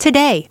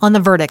Today on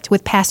The Verdict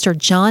with Pastor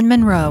John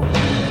Munro.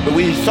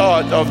 We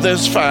thought of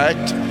this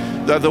fact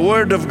that the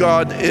Word of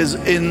God is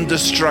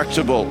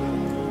indestructible.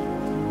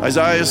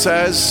 Isaiah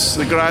says,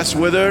 the grass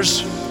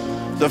withers,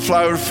 the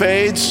flower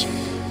fades,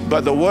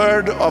 but the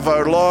Word of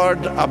our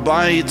Lord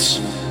abides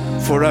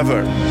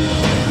forever.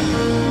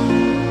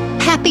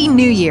 Happy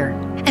New Year,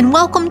 and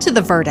welcome to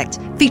The Verdict,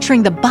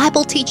 featuring the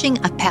Bible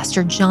teaching of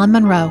Pastor John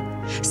Munro,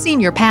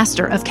 Senior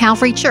Pastor of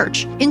Calvary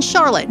Church in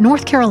Charlotte,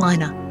 North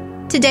Carolina.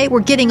 Today, we're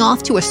getting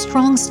off to a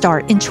strong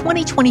start in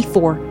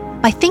 2024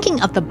 by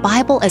thinking of the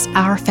Bible as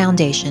our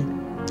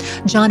foundation.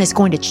 John is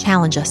going to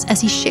challenge us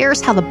as he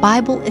shares how the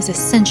Bible is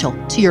essential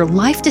to your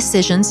life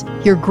decisions,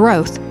 your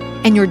growth,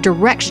 and your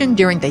direction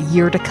during the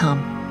year to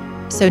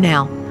come. So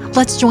now,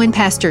 let's join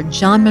Pastor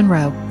John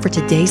Munro for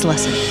today's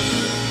lesson.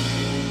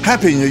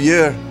 Happy New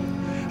Year!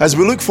 As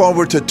we look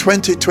forward to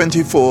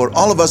 2024,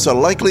 all of us are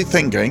likely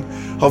thinking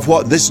of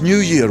what this new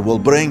year will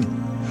bring.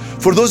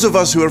 For those of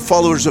us who are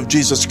followers of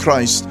Jesus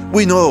Christ,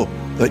 we know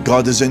that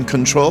God is in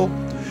control.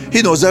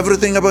 He knows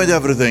everything about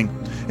everything,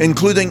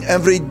 including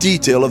every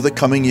detail of the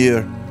coming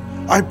year.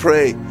 I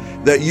pray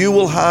that you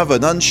will have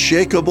an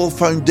unshakable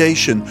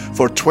foundation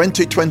for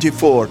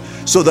 2024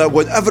 so that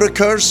whatever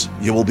occurs,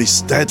 you will be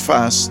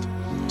steadfast.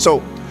 So,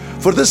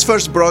 for this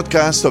first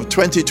broadcast of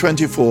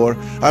 2024,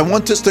 I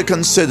want us to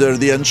consider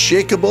the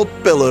unshakable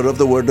pillar of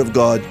the Word of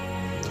God.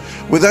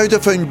 Without a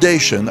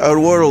foundation,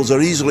 our worlds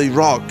are easily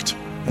rocked,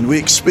 and we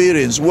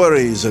experience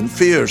worries and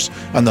fears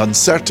and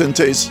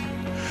uncertainties.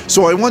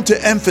 So I want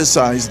to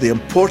emphasize the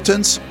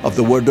importance of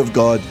the Word of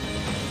God.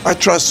 I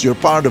trust you're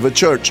part of a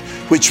church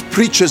which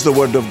preaches the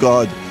Word of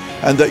God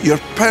and that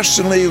you're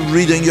personally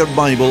reading your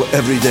Bible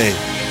every day.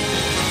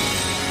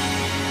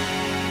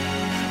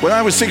 When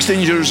I was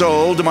 16 years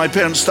old, my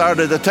parents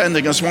started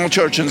attending a small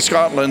church in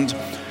Scotland,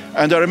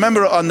 and I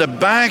remember on the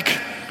back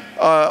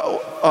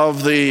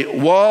of the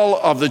wall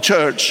of the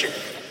church,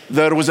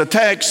 there was a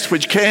text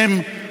which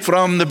came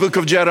from the book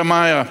of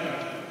Jeremiah.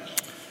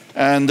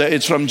 And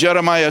it's from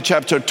Jeremiah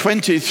chapter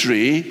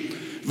 23,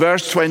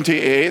 verse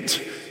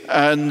 28.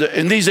 And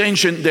in these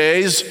ancient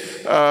days,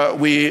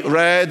 we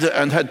read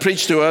and had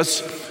preached to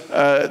us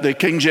the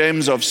King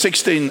James of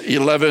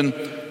 1611.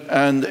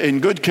 And in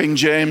good King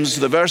James,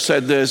 the verse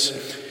said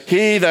this: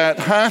 "He that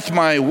hath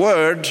my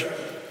word,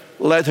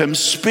 let him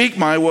speak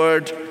my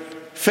word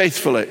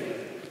faithfully."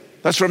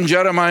 That's from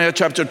Jeremiah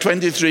chapter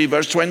 23,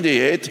 verse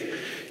 28.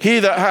 "He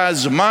that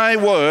has my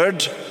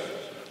word,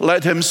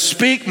 let him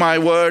speak my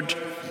word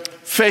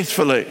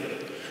faithfully."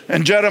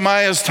 In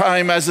Jeremiah's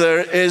time, as there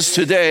is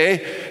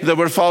today, there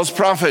were false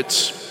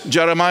prophets.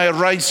 Jeremiah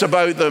writes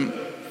about them.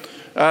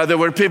 There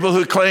were people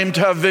who claimed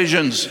to have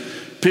visions,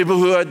 people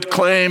who had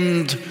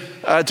claimed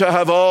to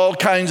have all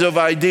kinds of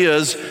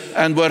ideas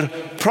and were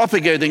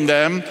propagating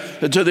them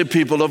to the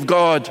people of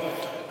God.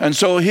 And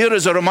so here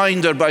is a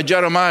reminder by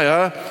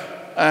Jeremiah,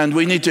 and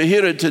we need to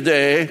hear it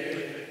today,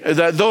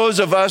 that those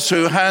of us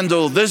who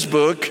handle this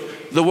book,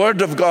 the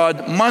Word of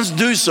God, must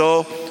do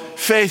so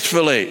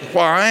faithfully.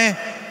 Why?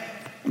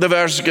 The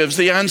verse gives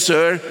the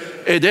answer.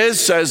 It is,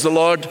 says the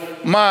Lord,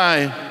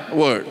 my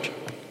word.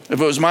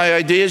 If it was my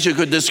ideas, you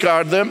could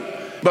discard them,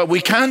 but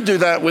we can't do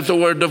that with the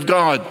Word of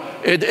God.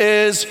 It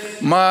is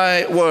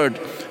my word.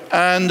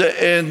 And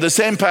in the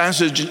same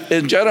passage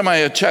in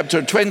Jeremiah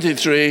chapter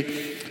 23,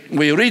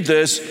 we read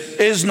this: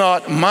 "Is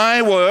not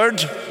my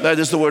word," that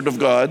is the Word of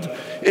God,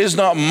 "is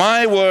not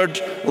my word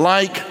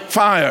like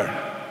fire,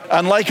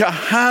 and like a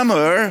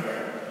hammer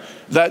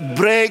that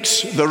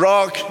breaks the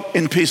rock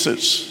in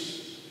pieces?"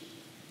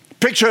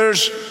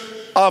 Pictures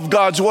of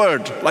God's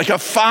word, like a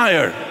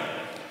fire,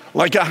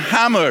 like a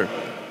hammer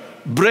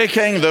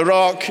breaking the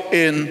rock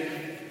in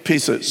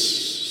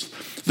pieces.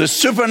 The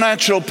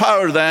supernatural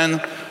power then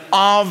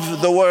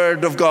of the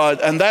Word of God.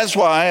 And that's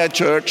why at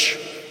church,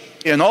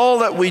 in all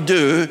that we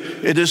do,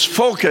 it is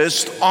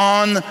focused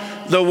on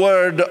the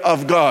Word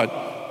of God.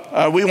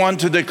 We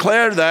want to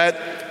declare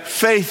that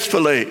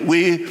faithfully.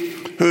 We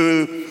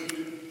who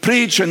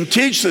preach and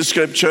teach the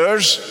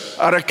Scriptures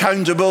are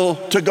accountable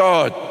to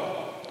God.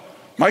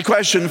 My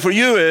question for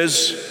you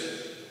is,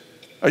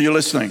 are you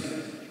listening?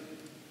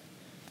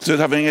 Is it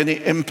having any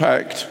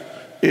impact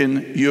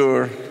in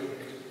your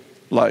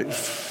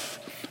life?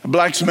 A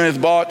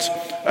blacksmith bought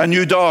a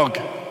new dog,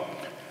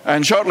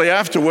 and shortly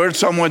afterwards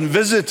someone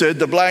visited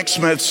the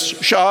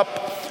blacksmith's shop,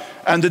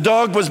 and the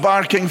dog was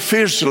barking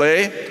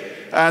fiercely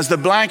as the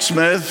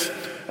blacksmith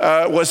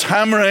was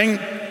hammering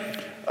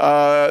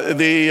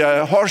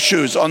the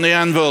horseshoes on the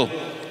anvil.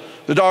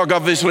 The dog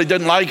obviously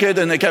didn't like it,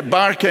 and it kept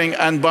barking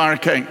and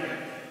barking.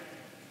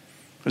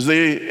 As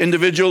the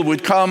individual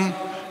would come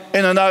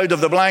in and out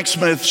of the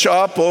blacksmith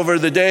shop over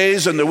the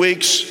days and the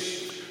weeks,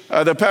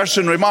 the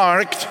person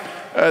remarked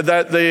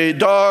that the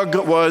dog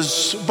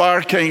was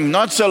barking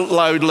not so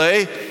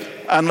loudly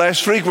and less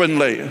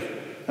frequently,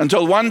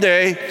 until one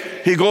day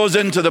he goes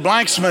into the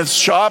blacksmith's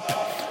shop,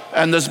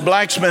 and this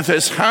blacksmith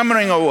is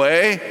hammering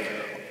away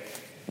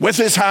with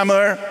his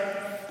hammer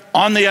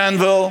on the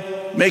anvil,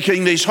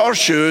 making these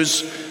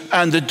horseshoes,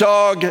 and the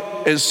dog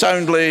is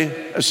soundly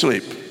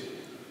asleep.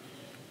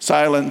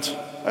 silent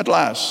at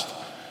last.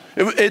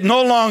 It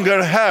no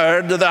longer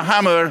heard the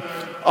hammer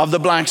of the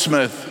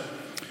blacksmith.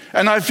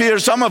 And I fear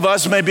some of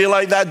us may be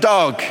like that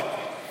dog.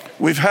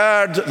 We've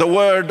heard the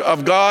word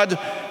of God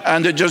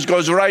and it just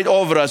goes right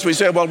over us. We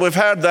say, well, we've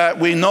heard that,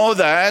 we know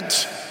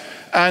that,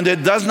 and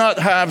it does not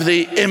have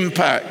the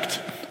impact.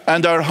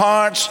 And our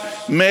hearts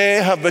may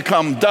have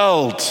become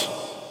dulled,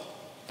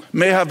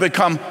 may have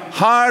become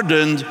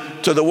hardened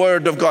to the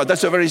word of God.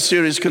 That's a very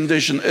serious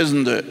condition,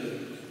 isn't it?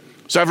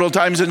 Several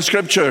times in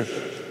Scripture,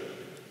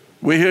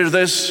 we hear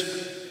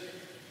this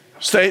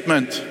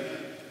statement: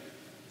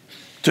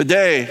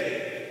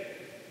 today,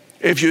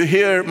 if you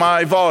hear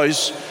my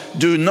voice,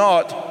 do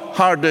not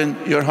harden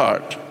your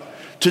heart.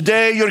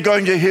 Today, you're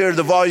going to hear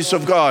the voice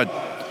of God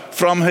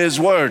from His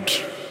Word.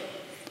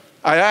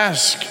 I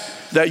ask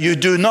that you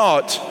do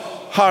not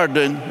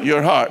harden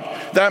your heart.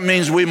 That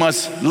means we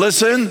must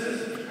listen,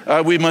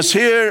 we must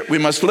hear, we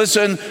must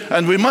listen,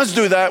 and we must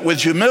do that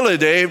with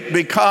humility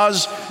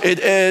because it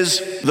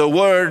is the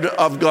Word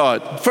of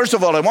God. First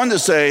of all, I want to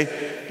say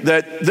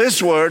that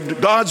this Word,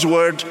 God's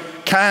Word,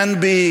 can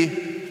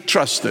be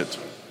trusted.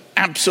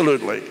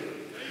 Absolutely.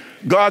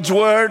 God's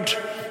Word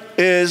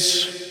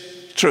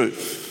is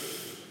truth.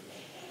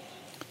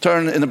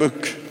 Turn in the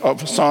book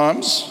of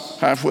Psalms,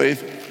 halfway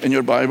in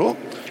your Bible,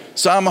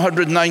 Psalm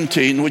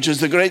 119, which is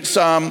the great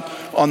psalm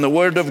on the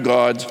Word of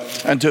God,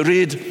 and to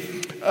read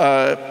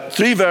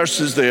 3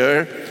 verses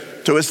there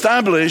to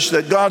establish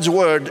that God's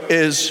Word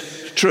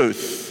is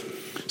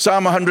truth.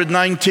 Psalm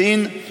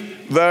 119,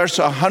 verse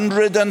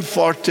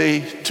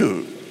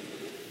 142.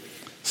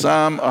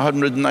 Psalm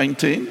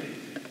 119.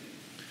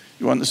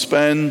 You want to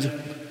spend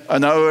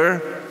an hour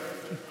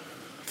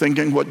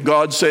thinking what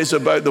God says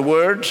about the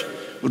Word?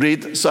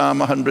 Read Psalm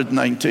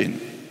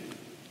 119.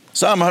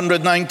 Psalm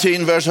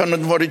 119, verse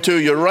 142.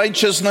 Your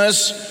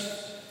righteousness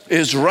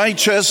is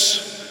righteous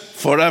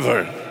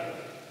forever,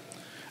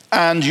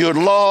 and your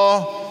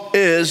law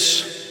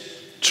is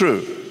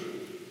true.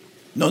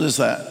 Notice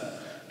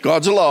that.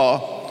 God's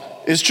law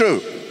is true.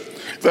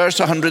 Verse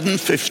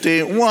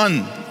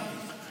 151.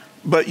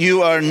 But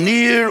you are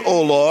near,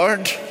 O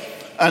Lord,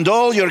 and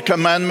all your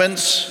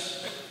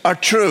commandments are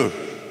true.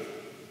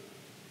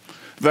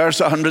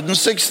 Verse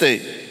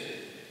 160.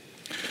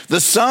 The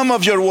sum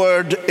of your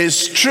word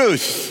is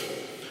truth,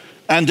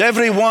 and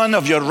every one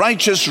of your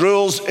righteous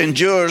rules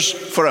endures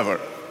forever.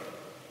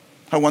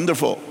 How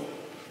wonderful.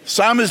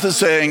 Psalmist is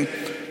saying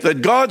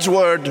that God's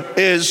word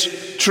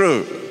is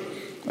true.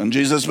 And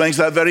Jesus makes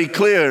that very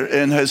clear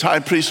in his high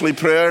priestly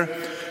prayer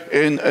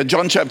in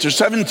John chapter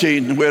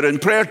 17, where in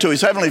prayer to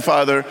his heavenly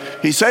Father,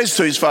 he says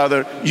to his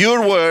Father,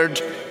 your word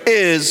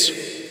is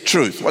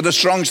truth. What a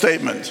strong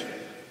statement.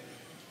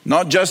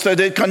 Not just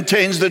that it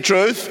contains the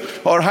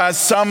truth or has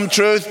some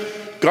truth.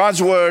 God's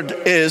word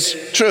is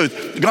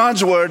truth.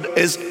 God's word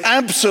is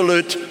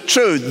absolute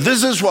truth.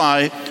 This is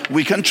why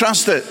we can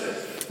trust it.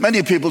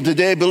 Many people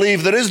today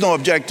believe there is no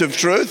objective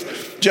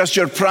truth, just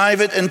your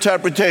private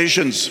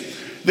interpretations.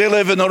 They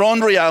live in their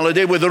own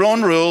reality with their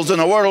own rules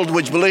in a world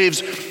which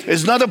believes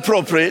it's not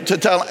appropriate to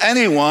tell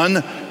anyone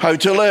how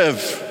to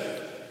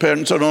live.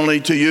 Parents are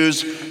only to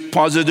use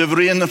positive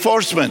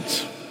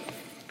reinforcement.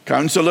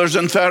 Counselors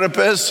and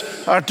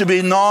therapists are to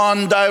be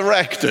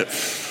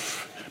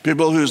non-directive.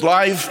 People whose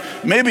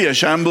life may be a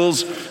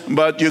shambles,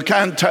 but you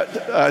can't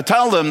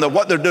tell them that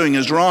what they're doing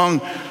is wrong.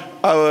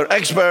 Our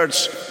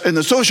experts in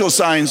the social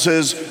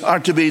sciences are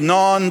to be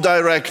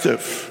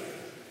non-directive.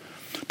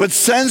 But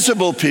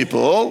sensible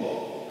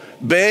people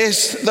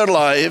base their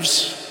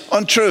lives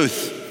on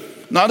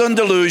truth, not on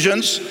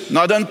delusions,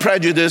 not on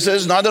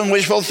prejudices, not on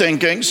wishful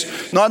thinkings,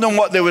 not on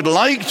what they would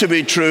like to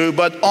be true,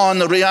 but on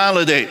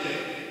reality.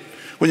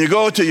 When you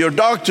go to your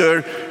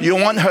doctor, you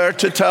want her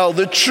to tell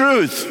the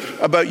truth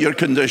about your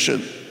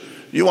condition.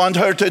 You want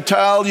her to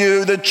tell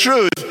you the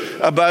truth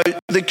about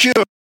the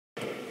cure.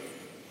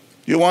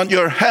 You want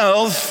your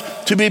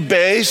health to be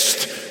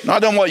based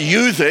not on what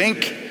you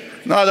think,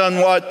 not on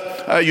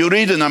what you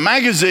read in a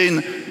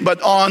magazine, but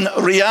on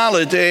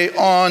reality,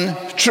 on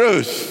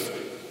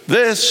truth.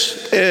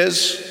 This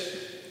is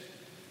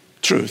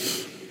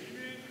truth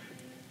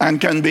and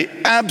can be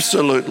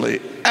absolutely,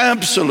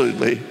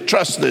 absolutely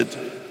trusted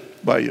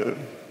by you.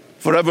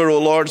 Forever, O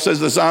Lord, says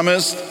the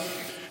psalmist,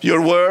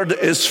 your word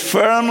is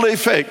firmly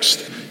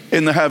fixed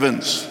in the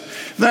heavens.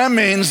 That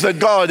means that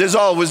God is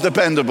always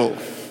dependable.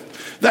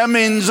 That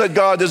means that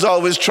God is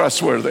always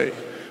trustworthy.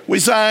 We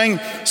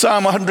sang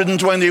Psalm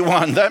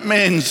 121. That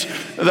means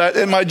that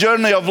in my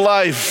journey of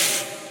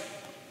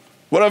life,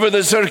 whatever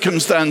the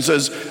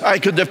circumstances, I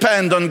could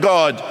depend on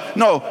God.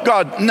 No,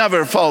 God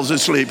never falls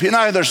asleep. He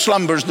neither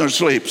slumbers nor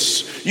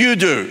sleeps. You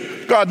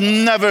do. God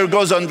never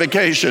goes on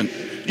vacation.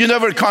 You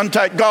never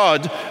contact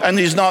God and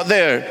He's not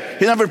there.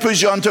 He never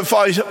puts you onto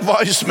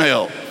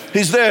voicemail.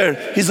 He's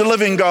there. He's a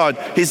living God.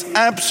 He's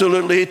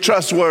absolutely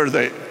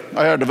trustworthy.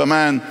 I heard of a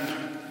man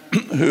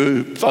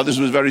who thought this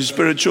was very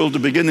spiritual to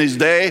begin his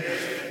day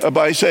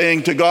by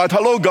saying to God,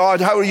 hello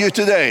God, how are you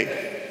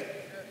today?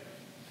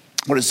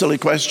 What a silly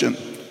question.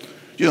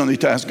 You don't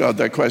need to ask God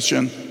that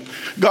question.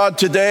 God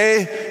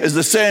today is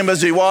the same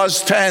as he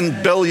was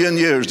 10 billion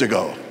years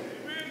ago.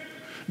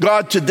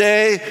 God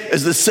today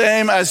is the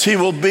same as he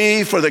will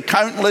be for the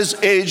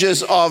countless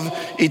ages of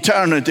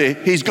eternity.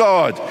 He's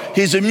God.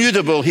 He's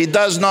immutable. He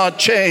does not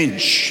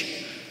change.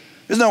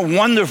 Isn't it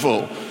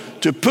wonderful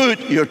to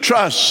put your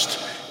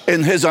trust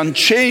in his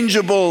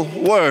unchangeable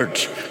word?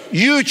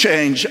 You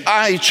change,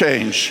 I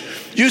change.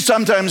 You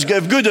sometimes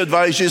give good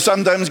advice, you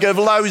sometimes give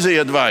lousy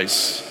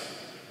advice.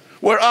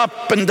 We're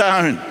up and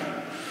down.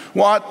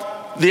 What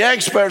the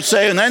experts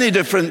say on any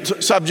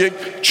different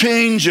subject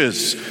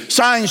changes.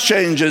 Science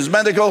changes,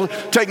 medical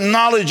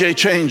technology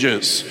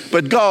changes,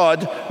 but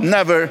God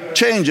never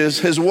changes.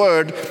 His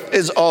word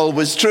is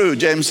always true.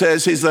 James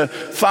says he's the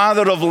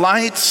Father of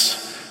lights,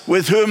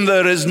 with whom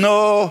there is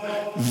no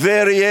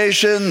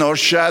variation nor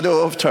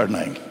shadow of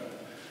turning.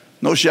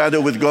 No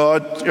shadow with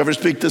God. You ever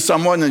speak to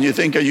someone and you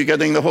think, are you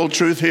getting the whole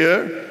truth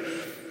here?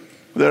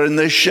 They're in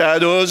the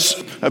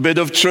shadows, a bit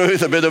of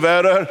truth, a bit of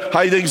error,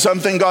 hiding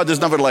something. God is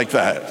never like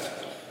that.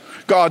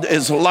 God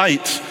is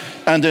light,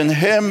 and in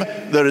him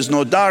there is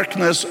no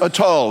darkness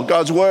at all.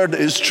 God's word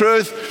is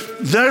truth.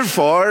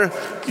 Therefore,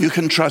 you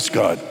can trust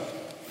God.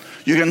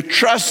 You can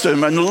trust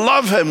him and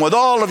love him with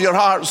all of your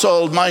heart,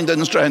 soul, mind,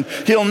 and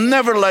strength. He'll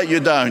never let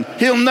you down.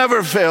 He'll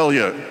never fail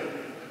you.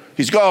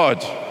 He's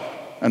God,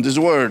 and his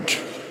word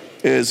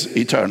is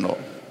eternal.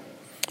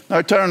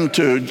 Now turn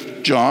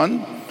to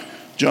John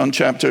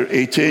chapter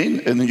 18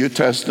 in the New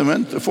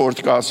Testament, the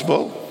fourth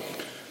gospel.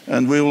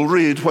 And we will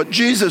read what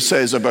Jesus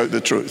says about the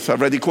truth.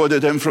 I've already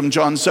quoted him from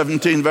John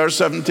 17, verse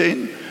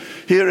 17.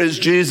 Here is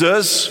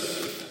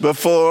Jesus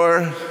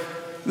before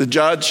the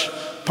judge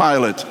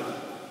Pilate.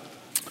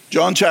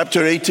 John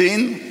chapter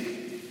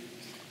 18,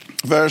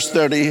 verse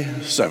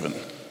 37.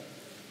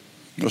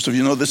 Most of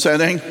you know the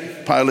setting.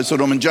 Pilate's a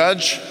Roman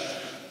judge,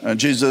 and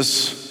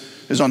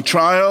Jesus is on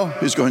trial.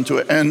 He's going to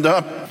end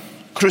up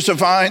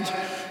crucified,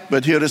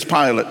 but here is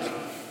Pilate.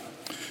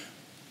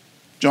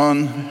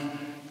 John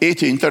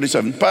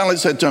 18:37. Pilate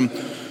said to him,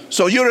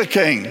 so you're a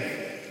king?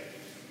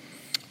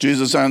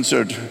 Jesus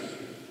answered,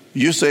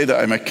 you say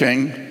that I'm a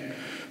king.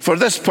 For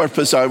this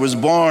purpose I was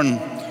born,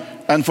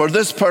 and for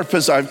this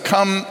purpose I've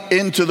come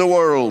into the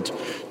world,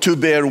 to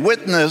bear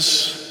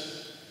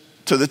witness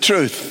to the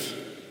truth.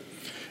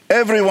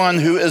 Everyone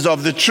who is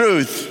of the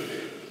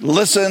truth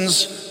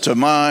listens to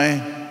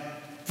my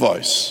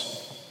voice.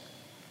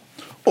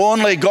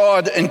 Only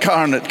God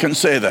incarnate can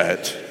say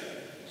that.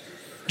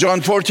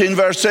 John 14,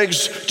 verse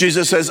 6,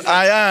 Jesus says,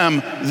 I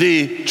am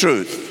the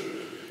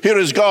truth. Here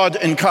is God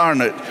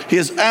incarnate. He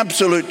is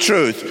absolute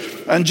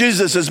truth. And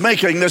Jesus is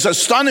making this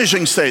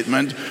astonishing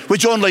statement,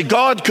 which only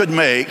God could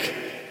make.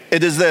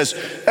 It is this: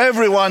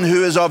 everyone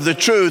who is of the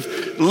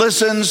truth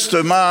listens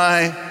to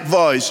my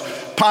voice.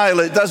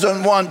 Pilate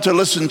doesn't want to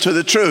listen to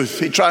the truth.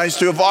 He tries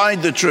to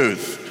avoid the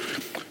truth.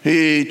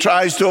 He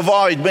tries to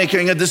avoid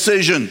making a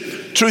decision.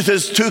 Truth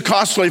is too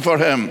costly for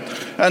him.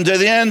 And at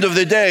the end of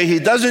the day, he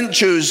doesn't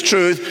choose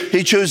truth.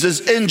 He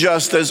chooses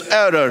injustice,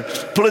 error,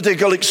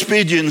 political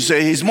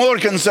expediency. He's more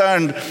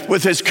concerned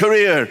with his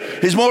career.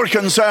 He's more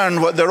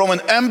concerned what the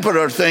Roman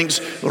emperor thinks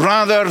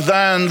rather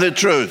than the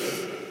truth.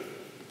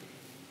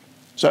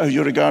 Is that how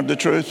you regard the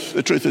truth?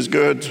 The truth is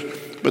good,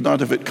 but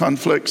not if it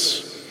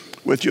conflicts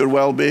with your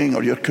well-being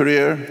or your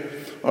career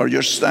or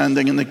your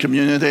standing in the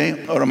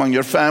community or among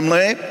your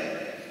family.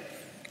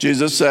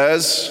 Jesus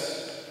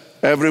says,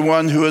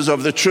 everyone who is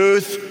of the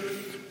truth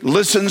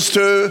listens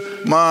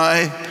to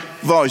my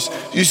voice.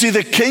 You see,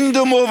 the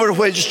kingdom over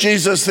which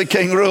Jesus the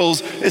King rules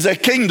is a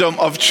kingdom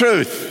of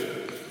truth.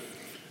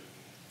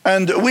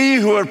 And we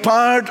who are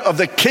part of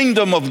the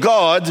kingdom of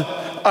God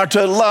are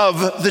to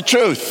love the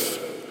truth.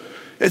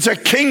 It's a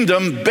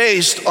kingdom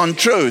based on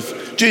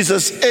truth.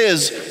 Jesus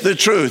is the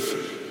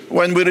truth.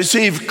 When we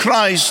receive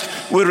Christ,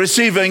 we're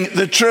receiving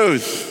the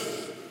truth.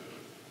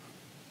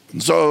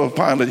 And so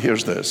Pilate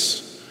hears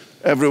this.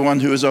 Everyone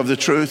who is of the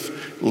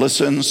truth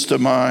listens to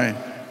my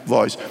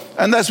voice.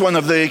 And that's one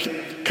of the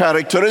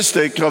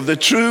characteristics of the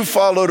true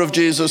follower of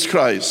Jesus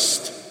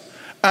Christ,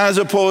 as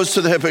opposed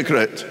to the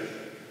hypocrite.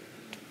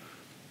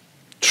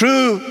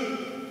 True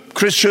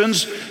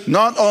Christians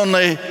not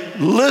only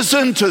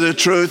listen to the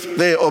truth,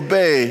 they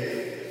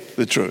obey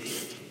the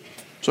truth.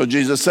 So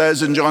Jesus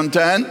says in John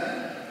 10,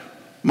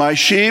 my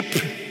sheep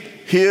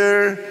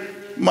hear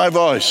my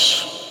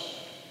voice.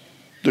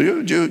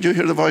 Do you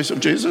hear the voice of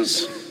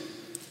Jesus?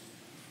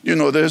 You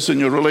know this in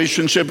your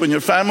relationship in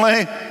your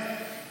family,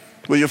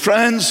 with your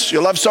friends.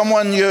 You love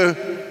someone, you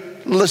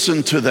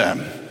listen to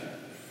them.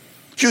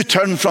 If you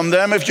turn from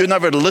them, if you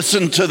never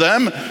listen to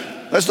them,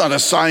 that's not a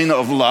sign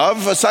of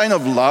love. A sign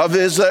of love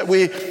is that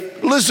we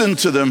listen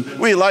to them.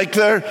 We like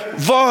their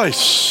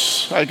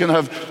voice. I can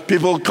have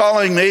people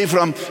calling me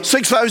from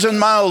 6,000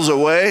 miles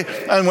away,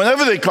 and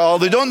whenever they call,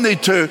 they don't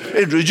need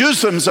to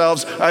introduce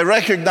themselves. I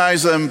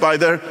recognize them by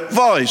their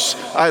voice.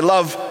 I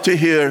love to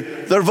hear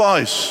their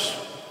voice.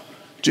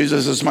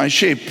 Jesus is my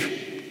sheep.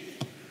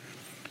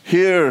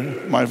 Hear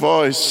my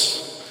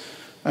voice,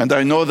 and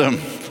I know them,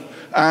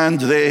 and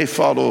they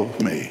follow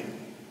me.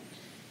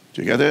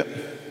 Do you get it?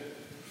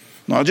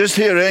 Not just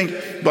hearing,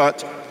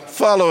 but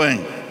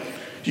following.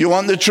 You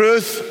want the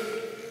truth?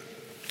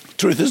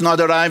 Truth is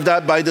not arrived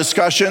at by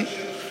discussion.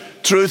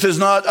 Truth is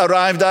not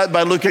arrived at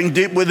by looking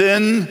deep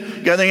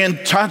within, getting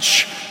in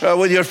touch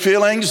with your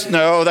feelings.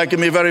 No, that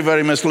can be very,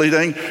 very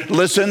misleading.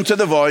 Listen to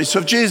the voice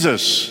of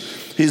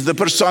Jesus. He's the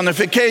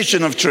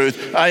personification of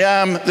truth. I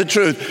am the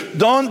truth.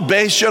 Don't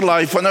base your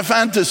life on a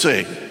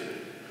fantasy.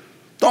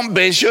 Don't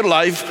base your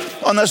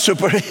life on a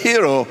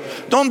superhero.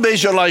 Don't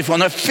base your life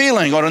on a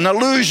feeling or an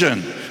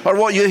illusion or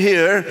what you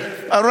hear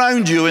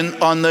around you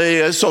on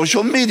the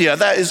social media.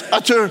 That is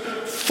utter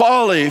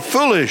folly,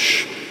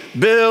 foolish.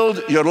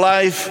 Build your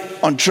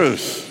life on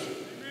truth.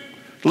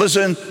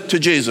 Listen to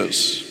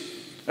Jesus.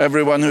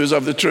 Everyone who is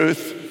of the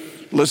truth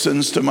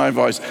listens to my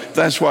voice.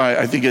 That's why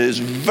I think it is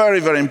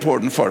very, very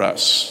important for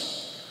us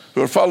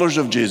who are followers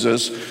of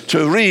Jesus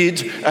to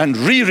read and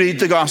reread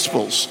the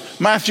Gospels.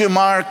 Matthew,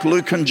 Mark,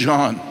 Luke, and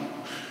John.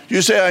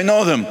 You say, I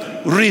know them.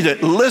 Read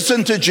it.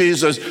 Listen to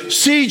Jesus.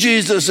 See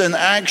Jesus in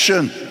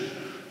action.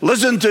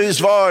 Listen to his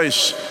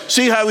voice.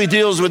 See how he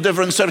deals with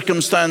different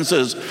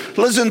circumstances.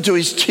 Listen to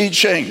his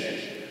teaching.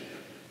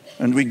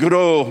 And we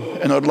grow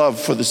in our love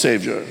for the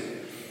Savior.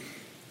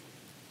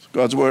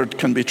 God's word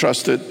can be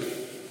trusted.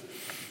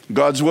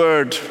 God's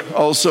word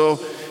also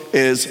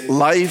is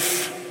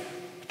life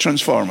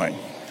transforming.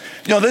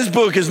 You know, this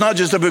book is not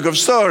just a book of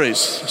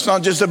stories. It's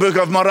not just a book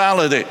of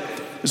morality.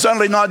 It's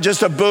certainly not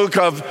just a book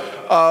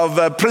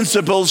of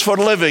principles for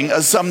living,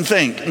 as some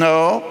think.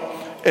 No,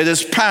 it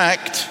is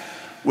packed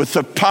with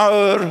the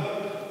power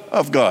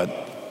of God.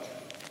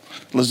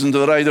 Listen to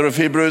the writer of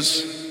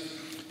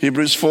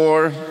Hebrews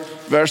 4,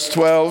 verse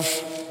 12.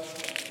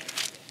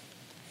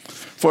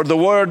 For the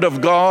word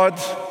of God,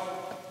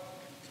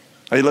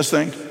 are you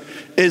listening?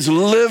 Is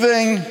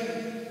living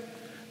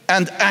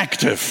and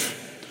active,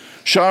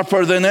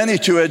 sharper than any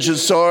two-edged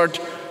sword,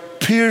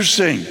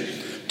 piercing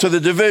to the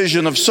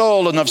division of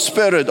soul and of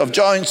spirit, of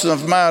joints and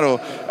of marrow,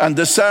 and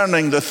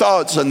discerning the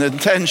thoughts and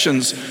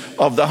intentions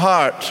of the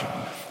heart.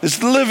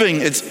 It's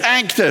living, it's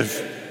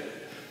active,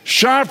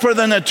 sharper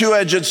than a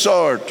two-edged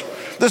sword.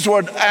 This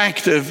word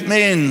active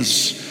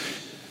means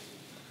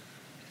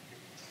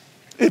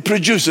it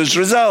produces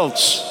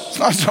results. It's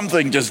not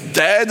something just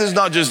dead. It's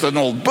not just an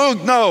old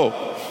book.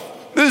 No.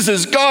 This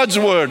is God's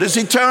word. It's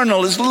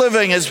eternal. It's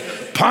living. It's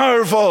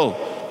powerful.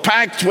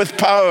 Packed with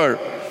power.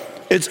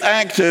 It's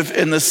active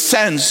in the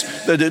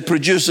sense that it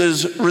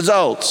produces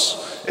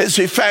results. It's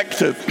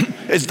effective.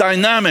 It's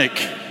dynamic.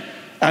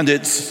 And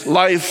it's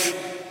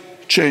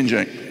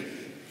life-changing.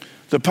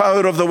 The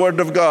power of the word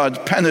of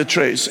God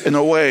penetrates in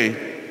a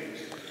way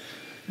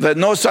that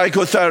no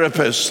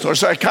psychotherapist or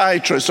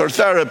psychiatrist or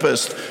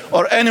therapist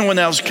or anyone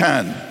else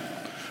can.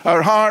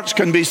 Our hearts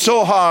can be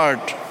so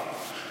hard.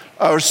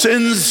 Our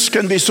sins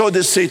can be so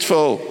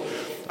deceitful.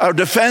 Our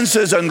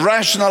defenses and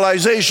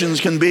rationalizations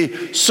can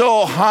be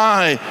so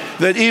high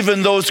that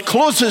even those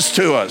closest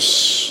to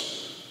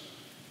us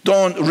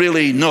don't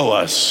really know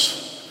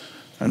us.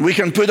 And we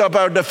can put up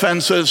our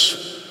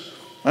defenses,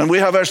 and we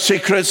have our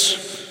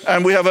secrets,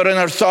 and we have our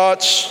inner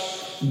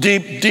thoughts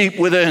deep, deep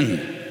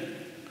within.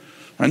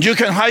 And you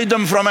can hide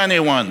them from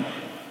anyone.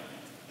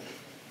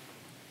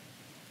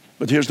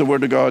 But here's the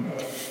word of God.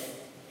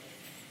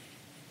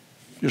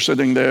 You're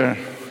sitting there,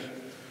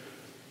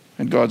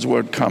 and God's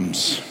word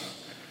comes,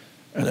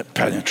 and it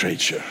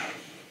penetrates you.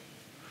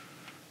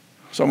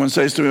 Someone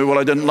says to me, well,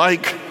 I didn't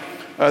like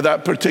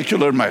that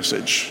particular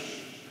message.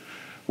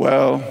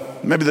 Well,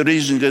 maybe the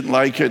reason you didn't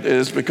like it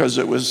is because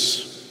it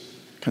was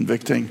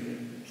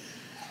convicting.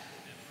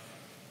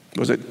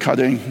 Was it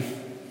cutting?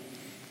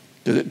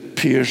 Did it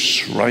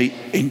pierce right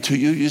into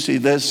you? You see,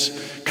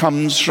 this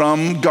comes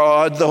from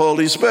God, the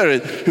Holy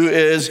Spirit, who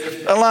is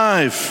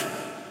alive.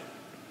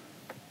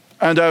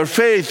 And our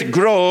faith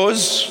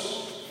grows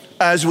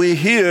as we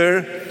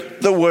hear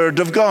the word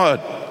of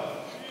God.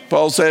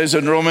 Paul says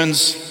in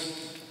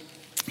Romans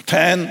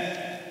 10,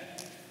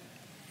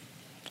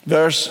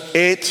 verse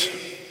 8,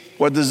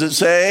 what does it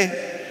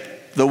say?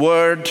 The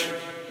word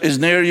is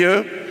near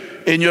you,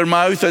 in your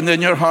mouth and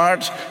in your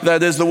heart.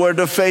 That is the word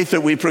of faith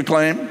that we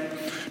proclaim.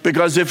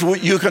 Because if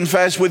you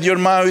confess with your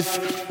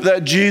mouth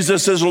that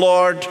Jesus is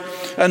Lord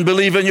and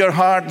believe in your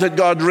heart that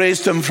God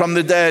raised him from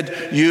the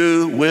dead,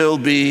 you will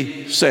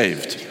be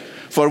saved.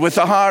 For with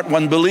the heart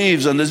one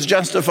believes and is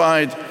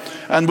justified,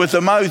 and with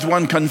the mouth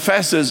one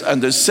confesses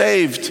and is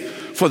saved.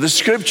 For the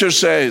scripture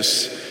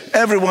says,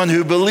 everyone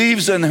who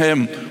believes in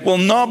him will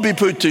not be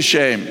put to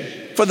shame.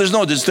 For there's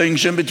no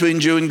distinction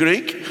between Jew and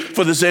Greek.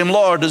 For the same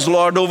Lord is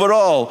Lord over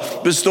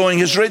all, bestowing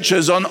his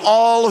riches on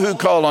all who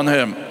call on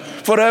him.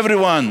 For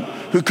everyone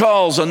who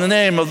calls on the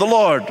name of the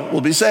Lord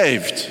will be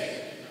saved.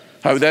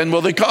 How then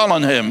will they call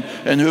on him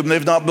in whom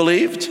they've not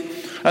believed?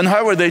 And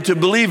how are they to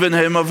believe in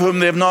him of whom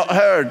they have not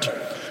heard?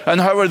 And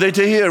how are they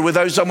to hear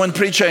without someone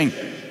preaching?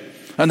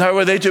 And how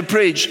are they to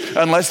preach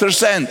unless they're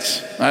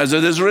sent? As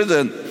it is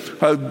written,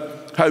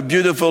 how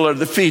beautiful are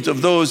the feet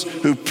of those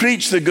who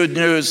preach the good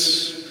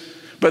news.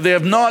 But they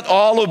have not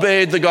all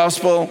obeyed the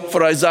gospel.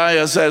 For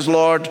Isaiah says,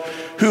 Lord,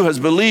 who has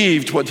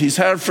believed what he's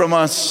heard from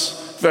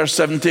us? verse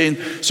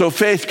 17. So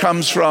faith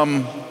comes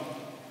from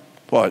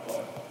what?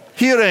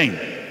 Hearing.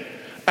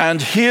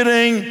 And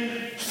hearing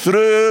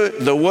through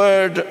the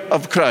word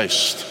of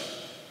Christ.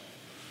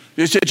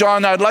 You say,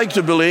 John, I'd like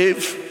to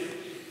believe.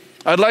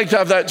 I'd like to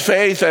have that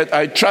faith that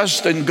I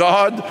trust in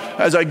God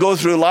as I go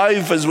through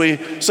life, as we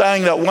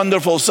sang that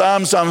wonderful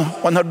Psalm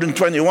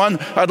 121.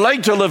 I'd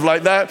like to live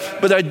like that,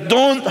 but I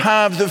don't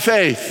have the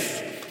faith.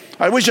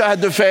 I wish I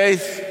had the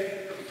faith.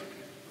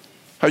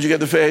 How'd you get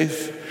the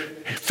faith?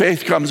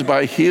 Faith comes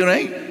by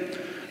hearing,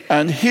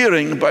 and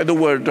hearing by the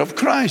word of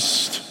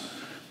Christ.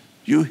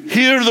 You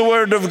hear the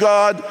word of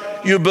God,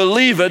 you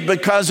believe it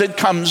because it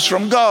comes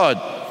from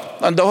God.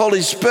 And the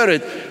Holy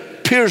Spirit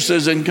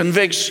pierces and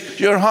convicts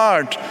your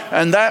heart.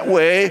 And that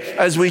way,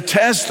 as we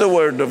test the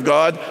word of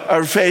God,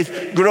 our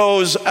faith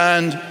grows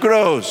and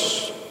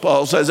grows.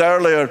 Paul says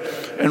earlier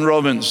in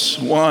Romans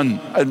 1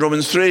 and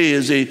Romans 3,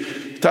 as he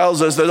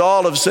tells us that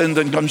all have sinned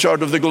and come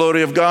short of the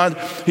glory of God,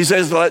 he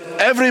says, let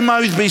every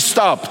mouth be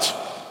stopped.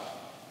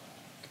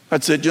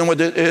 That's it. You know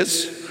what it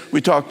is?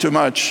 We talk too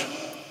much.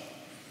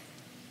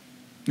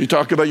 You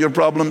talk about your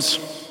problems.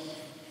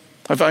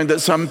 I find that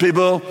some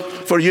people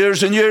for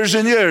years and years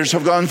and years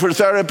have gone for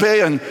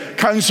therapy and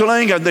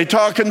counseling, and they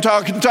talk and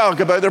talk and talk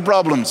about their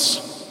problems.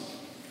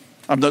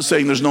 I'm not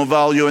saying there's no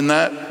value in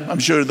that. I'm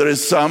sure there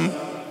is some.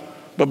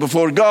 But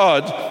before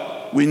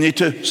God, we need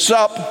to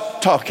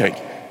stop talking.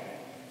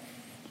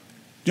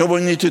 You know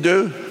what we need to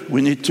do?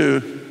 We need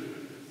to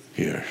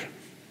hear.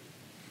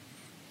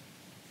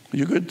 Are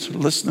you a good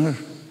listener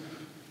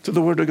to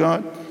the word of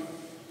God?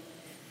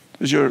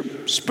 Is your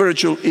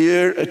spiritual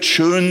ear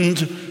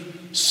attuned,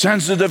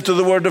 sensitive to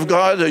the word of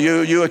God? Are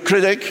you a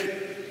critic?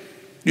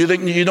 You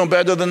think you know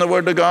better than the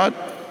word of God?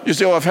 You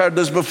say, oh, I've heard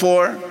this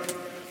before.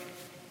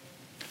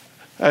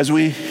 As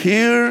we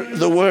hear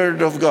the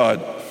word of God,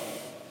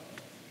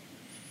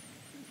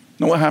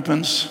 know what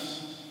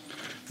happens?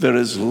 There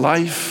is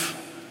life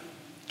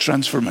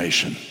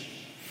transformation.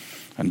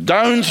 And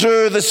down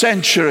through the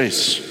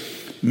centuries,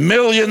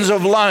 millions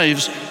of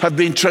lives have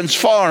been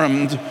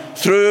transformed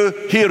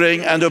through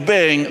hearing and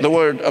obeying the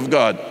word of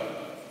God.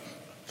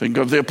 Think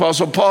of the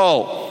Apostle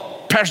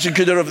Paul,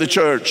 persecutor of the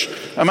church,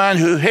 a man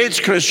who hates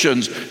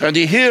Christians, and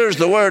he hears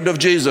the word of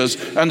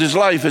Jesus, and his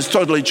life is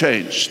totally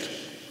changed.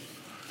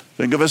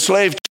 Think of a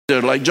slave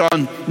trader like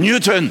John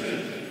Newton,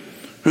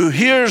 who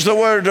hears the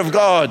word of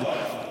God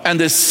and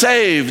is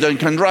saved and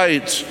can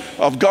write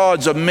of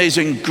God's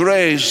amazing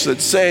grace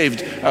that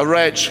saved a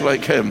wretch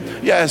like him.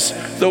 Yes,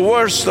 the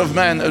worst of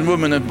men and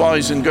women and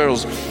boys and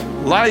girls.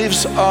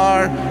 Lives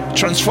are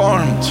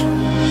transformed.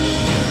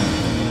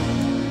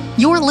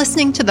 You're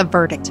listening to The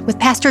Verdict with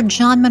Pastor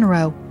John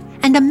Munro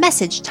and a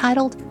message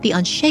titled The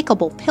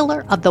Unshakable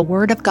Pillar of the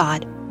Word of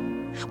God.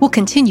 We'll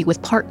continue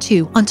with part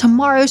 2 on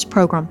tomorrow's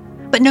program,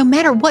 but no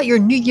matter what your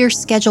New Year's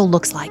schedule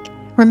looks like,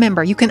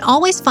 remember, you can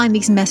always find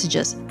these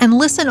messages and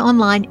listen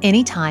online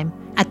anytime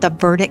at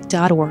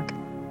theverdict.org.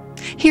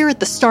 Here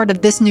at the start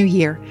of this new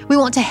year, we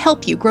want to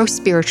help you grow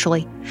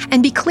spiritually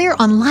and be clear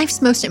on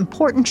life's most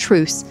important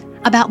truths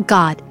about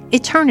God,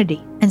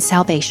 eternity, and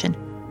salvation.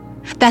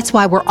 That's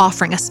why we're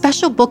offering a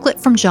special booklet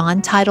from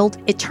John titled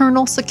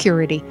Eternal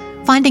Security,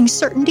 Finding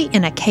Certainty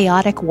in a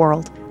Chaotic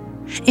World.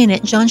 In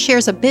it, John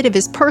shares a bit of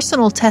his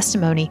personal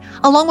testimony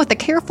along with a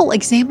careful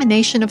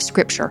examination of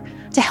Scripture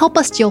to help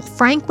us deal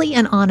frankly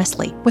and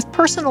honestly with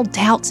personal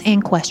doubts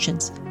and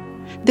questions.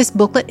 This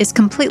booklet is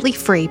completely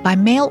free by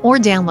mail or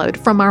download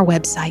from our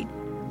website.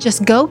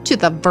 Just go to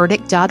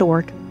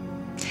theverdict.org.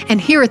 And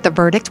here at The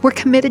Verdict, we're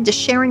committed to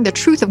sharing the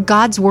truth of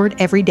God's Word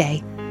every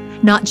day,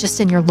 not just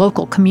in your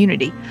local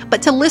community,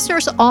 but to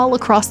listeners all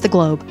across the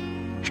globe.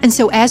 And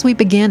so as we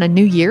begin a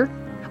new year,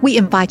 we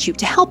invite you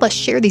to help us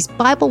share these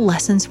Bible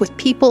lessons with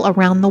people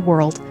around the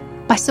world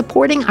by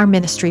supporting our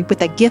ministry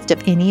with a gift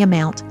of any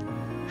amount.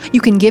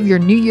 You can give your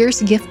New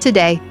Year's gift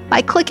today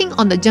by clicking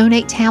on the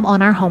Donate tab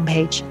on our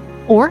homepage,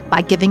 or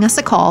by giving us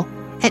a call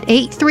at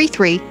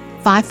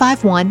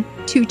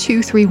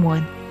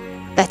 833-551-2231.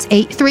 That's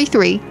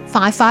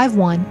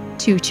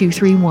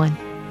 833-551-2231.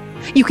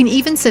 You can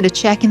even send a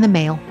check in the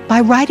mail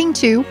by writing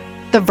to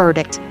The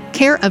Verdict,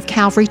 care of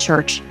Calvary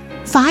Church,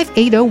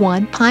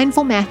 5801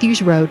 Pineville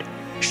Matthews Road,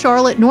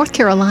 Charlotte, North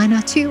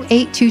Carolina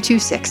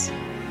 28226.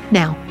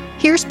 Now,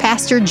 here's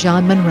Pastor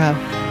John Munro.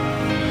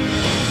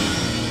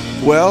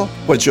 Well,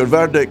 what's your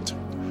verdict?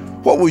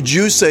 What would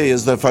you say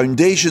is the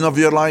foundation of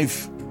your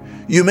life?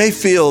 You may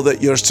feel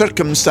that your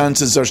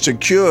circumstances are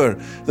secure,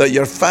 that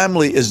your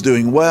family is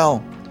doing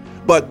well.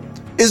 But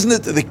isn't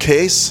it the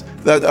case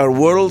that our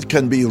world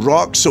can be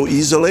rocked so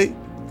easily?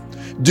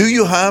 Do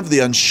you have the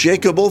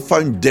unshakable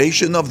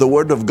foundation of the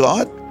Word of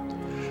God?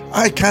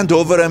 I can't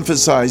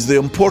overemphasize the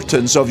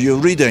importance of you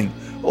reading,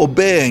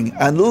 obeying,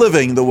 and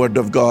living the Word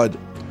of God.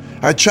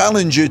 I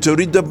challenge you to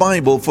read the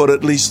Bible for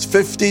at least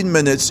 15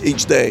 minutes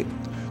each day.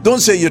 Don't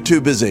say you're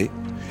too busy.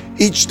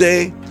 Each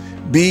day,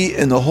 be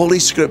in the Holy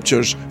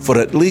Scriptures for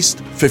at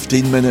least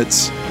 15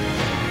 minutes.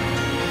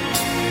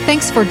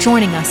 Thanks for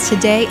joining us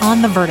today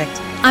on The Verdict.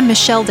 I'm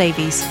Michelle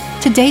Davies.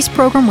 Today's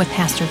program with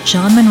Pastor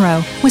John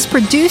Munro was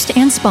produced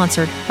and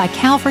sponsored by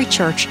Calvary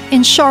Church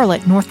in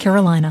Charlotte, North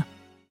Carolina.